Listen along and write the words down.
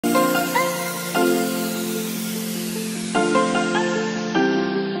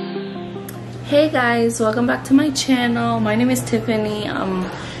Hey guys, welcome back to my channel. My name is Tiffany. I'm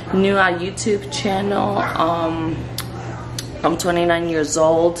new on YouTube channel. I'm 29 years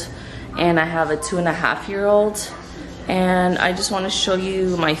old and I have a 2.5-year-old, and I just want to show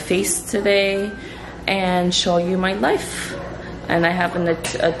you my face today and show you my life. And I have a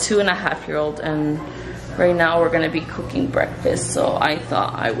 2.5-year-old, and right now we're gonna be cooking breakfast, so I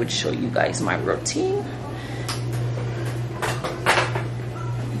thought I would show you guys my routine.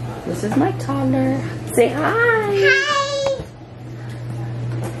 This is my toddler. Say hi. Hi.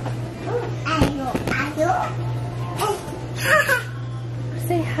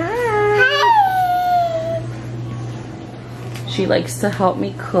 Say hi. Hi. She likes to help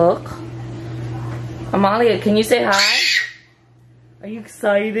me cook. Amalia, can you say hi? Are you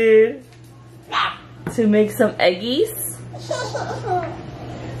excited to make some eggies?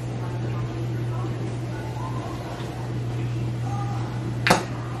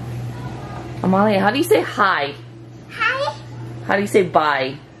 Amalia, how do you say hi? Hi. How do you say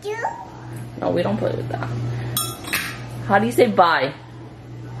bye? You. No, we don't put it with that. How do you say bye?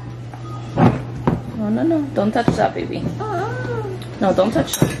 No, no, no. Don't touch that, baby. No, don't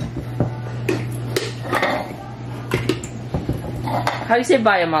touch that. How do you say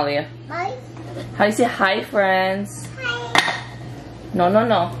bye, Amalia? Bye. How do you say hi, friends? Hi. No, no,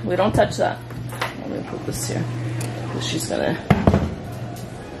 no. We don't touch that. Let me put this here. She's gonna...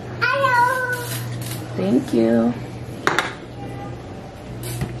 Hello. Thank you.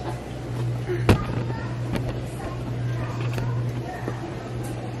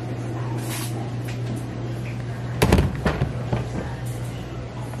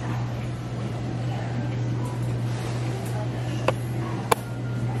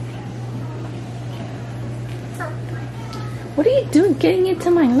 What are you doing getting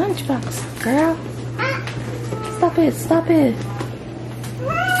into my lunchbox, girl? Stop it, stop it.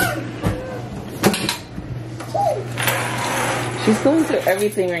 She's going through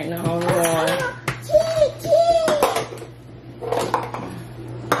everything right now. Oh,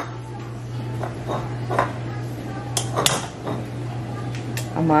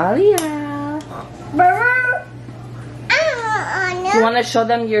 Amalia. You want to show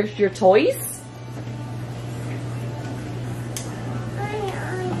them your toys?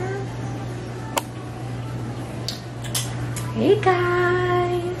 Hey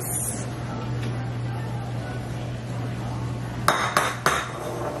guys.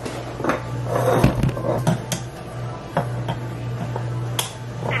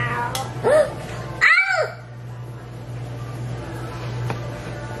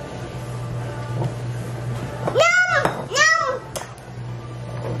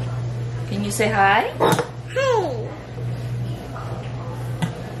 Can you say hi? Hi.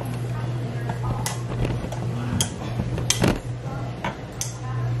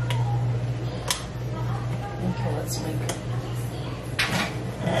 Okay, let's make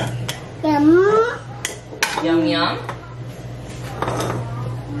Yum. yum yum.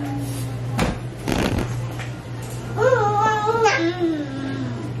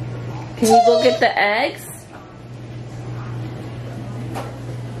 Can you go get the eggs?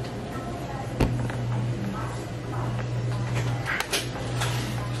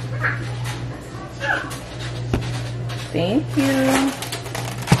 Thank you.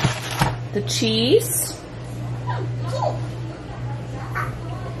 The cheese.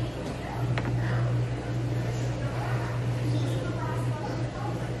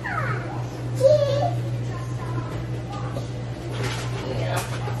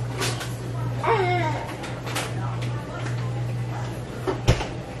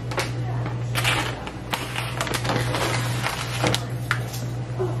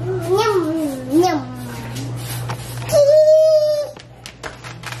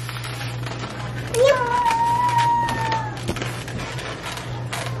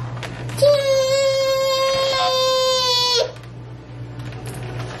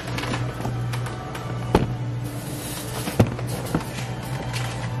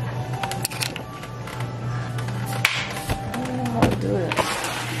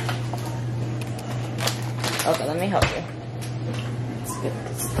 Okay, let me help you. Let's get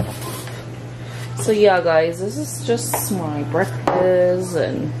this stuff. So yeah, guys, this is just my breakfast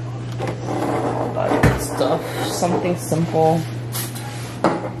and all that good stuff. Something simple.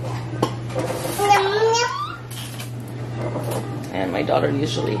 And my daughter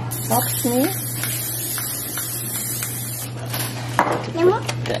usually helps me to put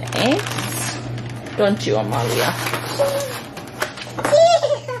the eggs. Don't you, Amalia?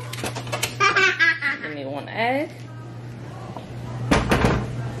 Give me one egg.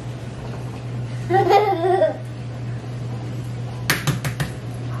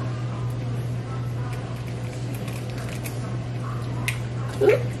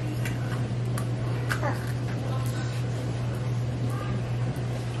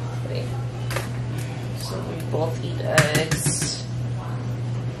 both eat eggs.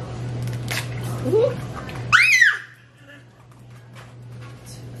 Ooh.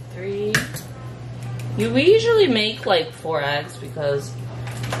 2, 3. We usually make like 4 eggs because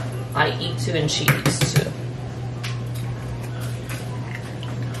I eat 2 and she eats 2.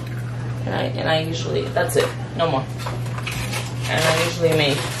 And I usually, that's it, no more. And I usually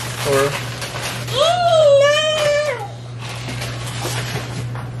make 4.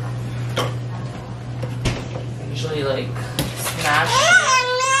 Usually like smash.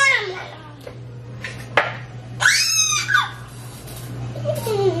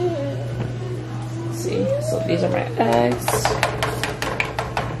 See, so these are my eggs.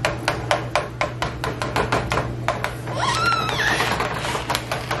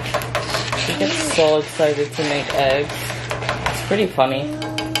 She gets so excited to make eggs. It's pretty funny.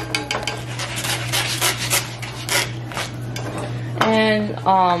 And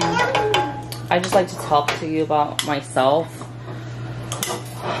I just like to talk to you about myself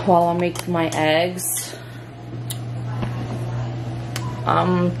while I make my eggs.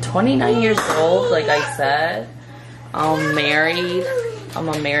 I'm 29 years old, like I said. I'm married. I'm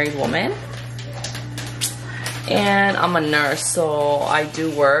a married woman. And I'm a nurse, so I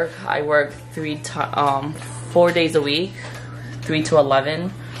do work. I work 4 days a week, 3 to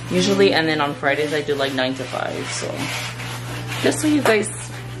 11 usually, and then on Fridays I do like 9 to 5. So just so you guys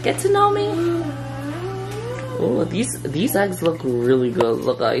get to know me. Oh, these eggs look really good.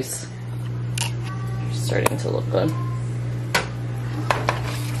 Look, guys, starting to look good.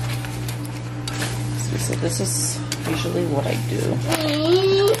 So this is usually what I do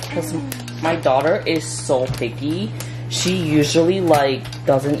because my daughter is so picky. She usually like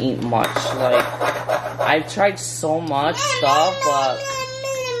doesn't eat much. Like, I've tried so much stuff, but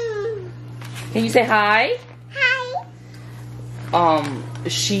can you say hi? Hi.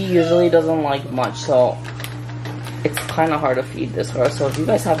 She usually doesn't like much, so it's kind of hard to feed this her. So if you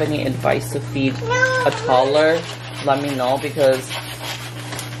guys have any advice to feed a toddler, let me know, because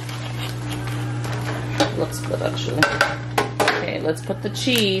it looks good actually. Okay, let's put the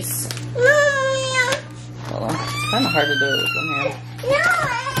cheese. Hold on. It's kind of hard to do it with one hand.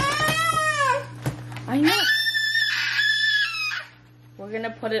 I know. We're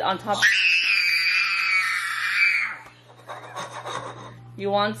gonna put it on top. You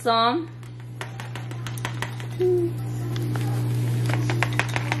want some?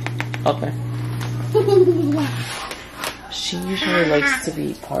 Okay. She usually likes to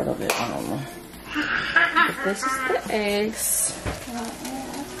be part of it. I don't know. But this is the eggs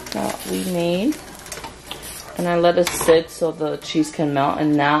that we made. And I let it sit so the cheese can melt.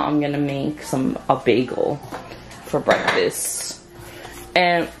 And now I'm gonna make a bagel for breakfast.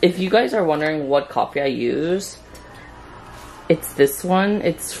 And if you guys are wondering what coffee I use, it's this one.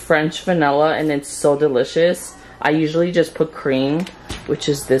 It's French vanilla and it's so delicious. I usually just put cream, which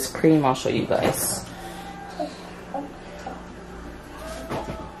is this cream. I'll show you guys.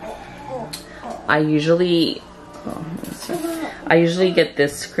 I usually get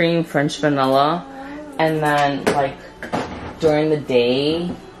this cream, French vanilla, and then like during the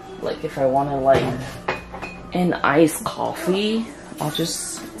day, like if I want to like an iced coffee,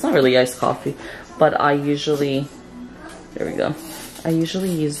 it's not really iced coffee, but I usually, there we go. I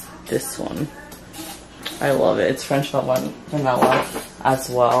usually use this one. I love it. It's French vanilla as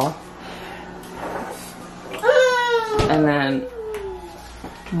well. And then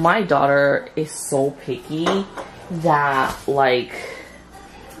my daughter is so picky that like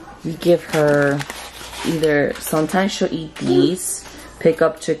we give her either, sometimes she'll eat these, pick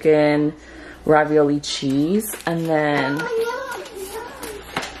up chicken, ravioli cheese, and then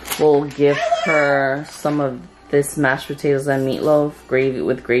we'll give her some of this mashed potatoes and meatloaf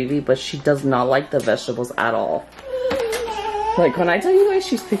with gravy, but she does not like the vegetables at all. Like when I tell you guys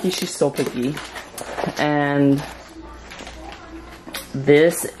she's picky, she's so picky. And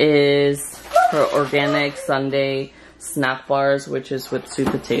this is her organic Sunday snack bars, which is with sweet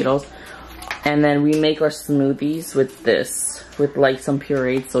potatoes. And then we make our smoothies with this, with like some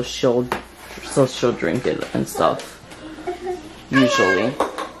pureed, so she'll drink it and stuff. Usually.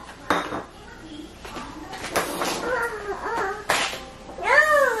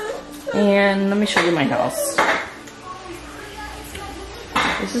 And let me show you my house.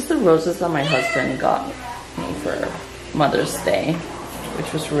 This is the roses that my husband got me for Mother's Day,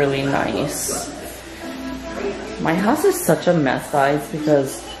 which was really nice. My house is such a mess, guys,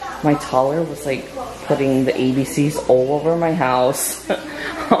 because my toddler was like putting the ABCs all over my house.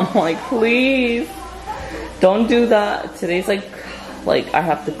 I'm like, please don't do that. Today's like I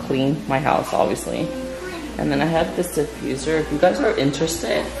have to clean my house, obviously. And then I have this diffuser. If you guys are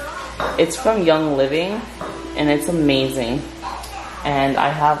interested, it's from Young Living. and it's amazing. And I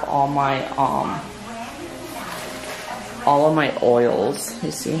have all of my oils.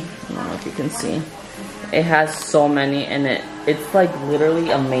 You see? I don't know if you can see. It has so many, and it's like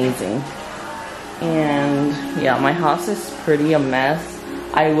literally amazing. And yeah, my house is pretty a mess.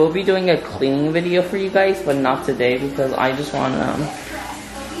 I will be doing a cleaning video for you guys, but not today because I just want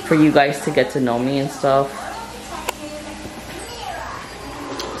for you guys to get to know me and stuff.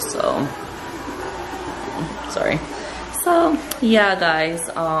 So, sorry. So yeah, guys.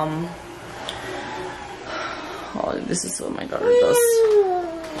 Oh, this is what my daughter does.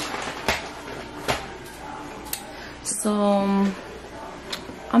 So,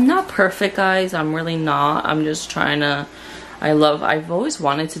 I'm not perfect, guys. I'm really not. I'm just trying to, I've always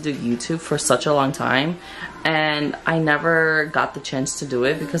wanted to do YouTube for such a long time, and I never got the chance to do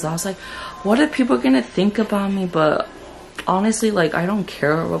it because I was like, what are people gonna think about me? But honestly, like, I don't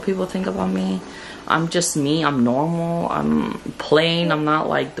care what people think about me. I'm just me. I'm normal. I'm plain. I'm not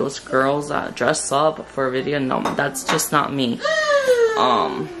like those girls that dress up for a video. No, that's just not me.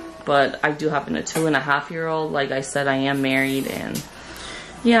 But I do have a 2.5-year-old. Like I said, I am married, and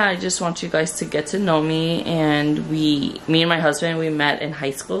yeah, I just want you guys to get to know me. And me and my husband, we met in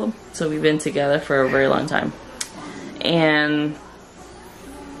high school, so we've been together for a very long time, and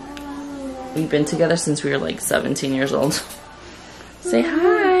we've been together since we were like 17 years old. Say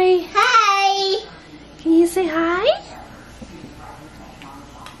hi. Hi. Can you say hi?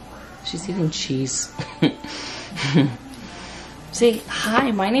 She's eating cheese. Say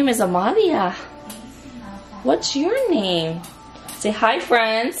hi, my name is Amalia. What's your name? Say hi,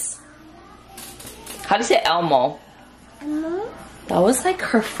 friends. How do you say Elmo? Elmo? That was like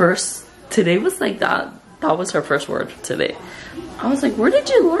her first, today was like that was her first word today. I was like, where did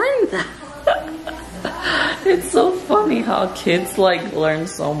you learn that? It's so funny how kids like learn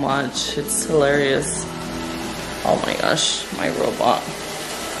so much. It's hilarious. Oh my gosh, my robot.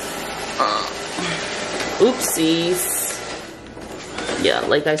 Oopsies. Yeah,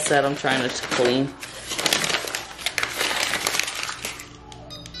 like I said, I'm trying to clean.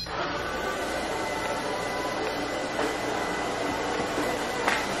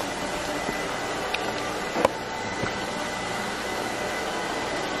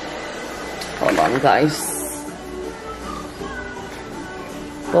 Hold on, guys.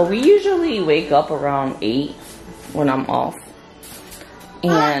 Well, we usually wake up around 8 when I'm off.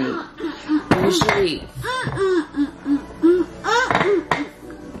 And usually...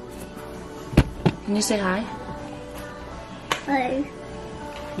 Can you say hi? Hi.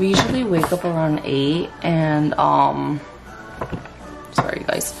 We usually wake up around 8 and sorry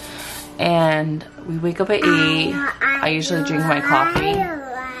guys. And we wake up at 8. I usually drink my coffee.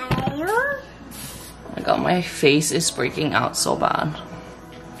 Oh my god, my face is breaking out so bad.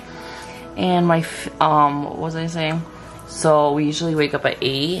 And my what was I saying? So we usually wake up at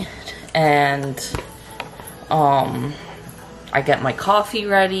 8 and I get my coffee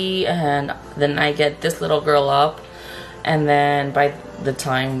ready, and then I get this little girl up, and then by the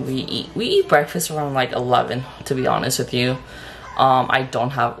time we eat breakfast around like 11, to be honest with you. I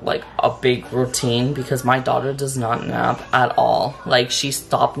don't have like a big routine because my daughter does not nap at all. Like, she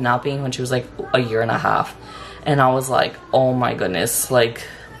stopped napping when she was like 1.5 years, and I was like, oh my goodness, like,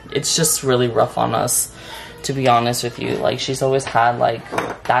 it's just really rough on us, to be honest with you. Like, she's always had like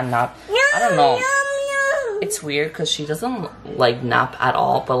that nap. I don't know. It's weird because she doesn't like nap at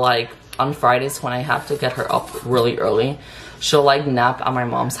all, but like on Fridays when I have to get her up really early, she'll like nap at my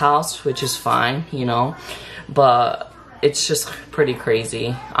mom's house, which is fine, you know, but it's just pretty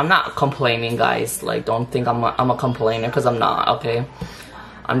crazy. I'm not complaining, guys. Like, don't think I'm a complainer, because I'm not, okay?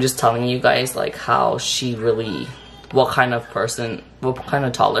 I'm just telling you guys like how she really, what kind of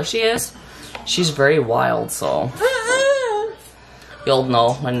toddler she is. She's very wild, so you'll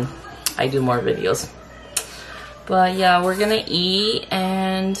know when I do more videos. But yeah, we're gonna eat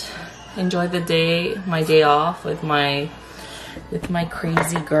and enjoy the day, my day off with my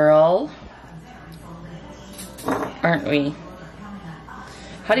crazy girl, aren't we?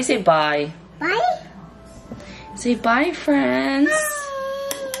 How do you say bye? Bye. Say bye, friends.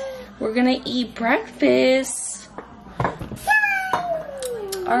 We're gonna eat breakfast.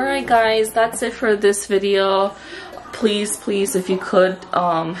 Alright guys, that's it for this video. Please, if you could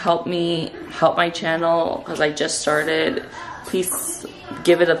help my channel, because I just started. Please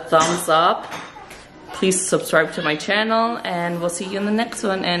give it a thumbs up. Please subscribe to my channel, and we'll see you in the next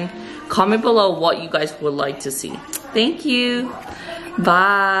one. And comment below what you guys would like to see. Thank you.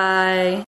 Bye.